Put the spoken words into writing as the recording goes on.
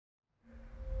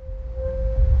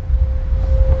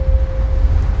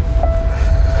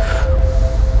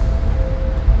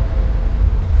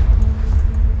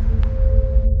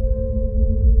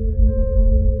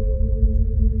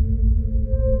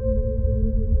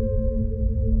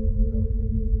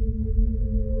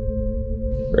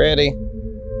Ready. 3,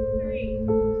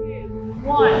 2,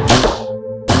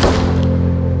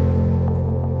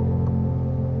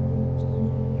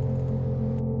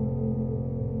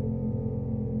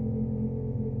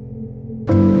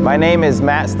 My name is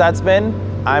Matt Stutzman.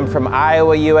 I'm from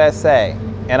Iowa, USA,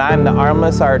 and I'm the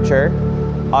armless archer,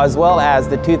 as well as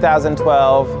the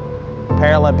 2012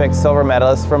 Paralympic silver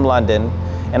medalist from London,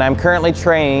 and I'm currently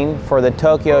training for the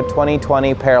Tokyo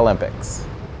 2020 Paralympics.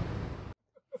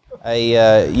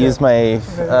 I use my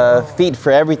feet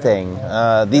for everything.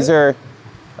 These are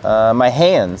my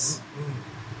hands.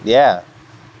 Yeah.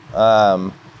 I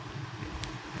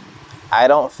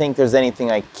don't think there's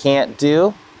anything I can't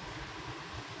do.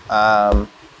 Or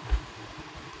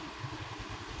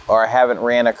I haven't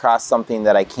ran across something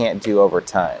that I can't do over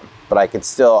time, but I could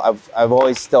still, I've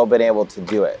always still been able to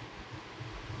do it.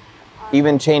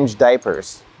 Even change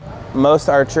diapers. Most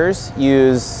archers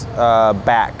use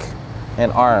back and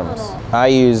arms. I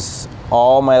use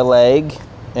all my leg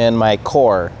and my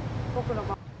core.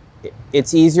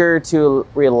 It's easier to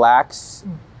relax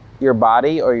your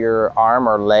body or your arm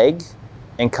or leg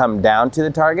and come down to the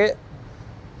target.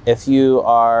 If you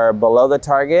are below the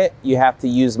target, you have to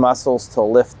use muscles to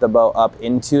lift the bow up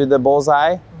into the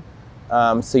bullseye.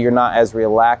 So you're not as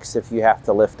relaxed if you have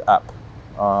to lift up.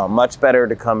 Much better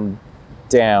to come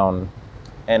down,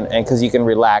 and because you can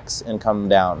relax and come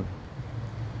down.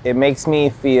 It makes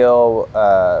me feel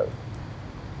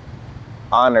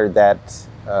honored that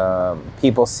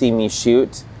people see me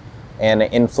shoot, and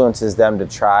it influences them to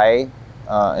try.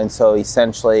 And so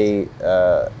essentially,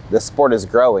 the sport is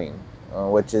growing.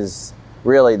 Which is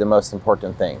really the most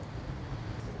important thing.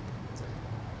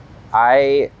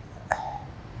 I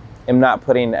am not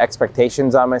putting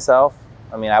expectations on myself.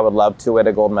 I mean, I would love to win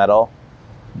a gold medal,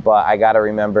 but I got to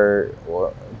remember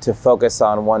to focus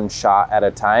on one shot at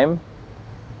a time.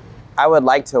 I would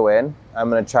like to win. I'm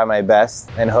going to try my best,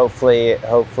 and hopefully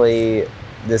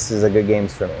this is a good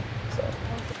games for me.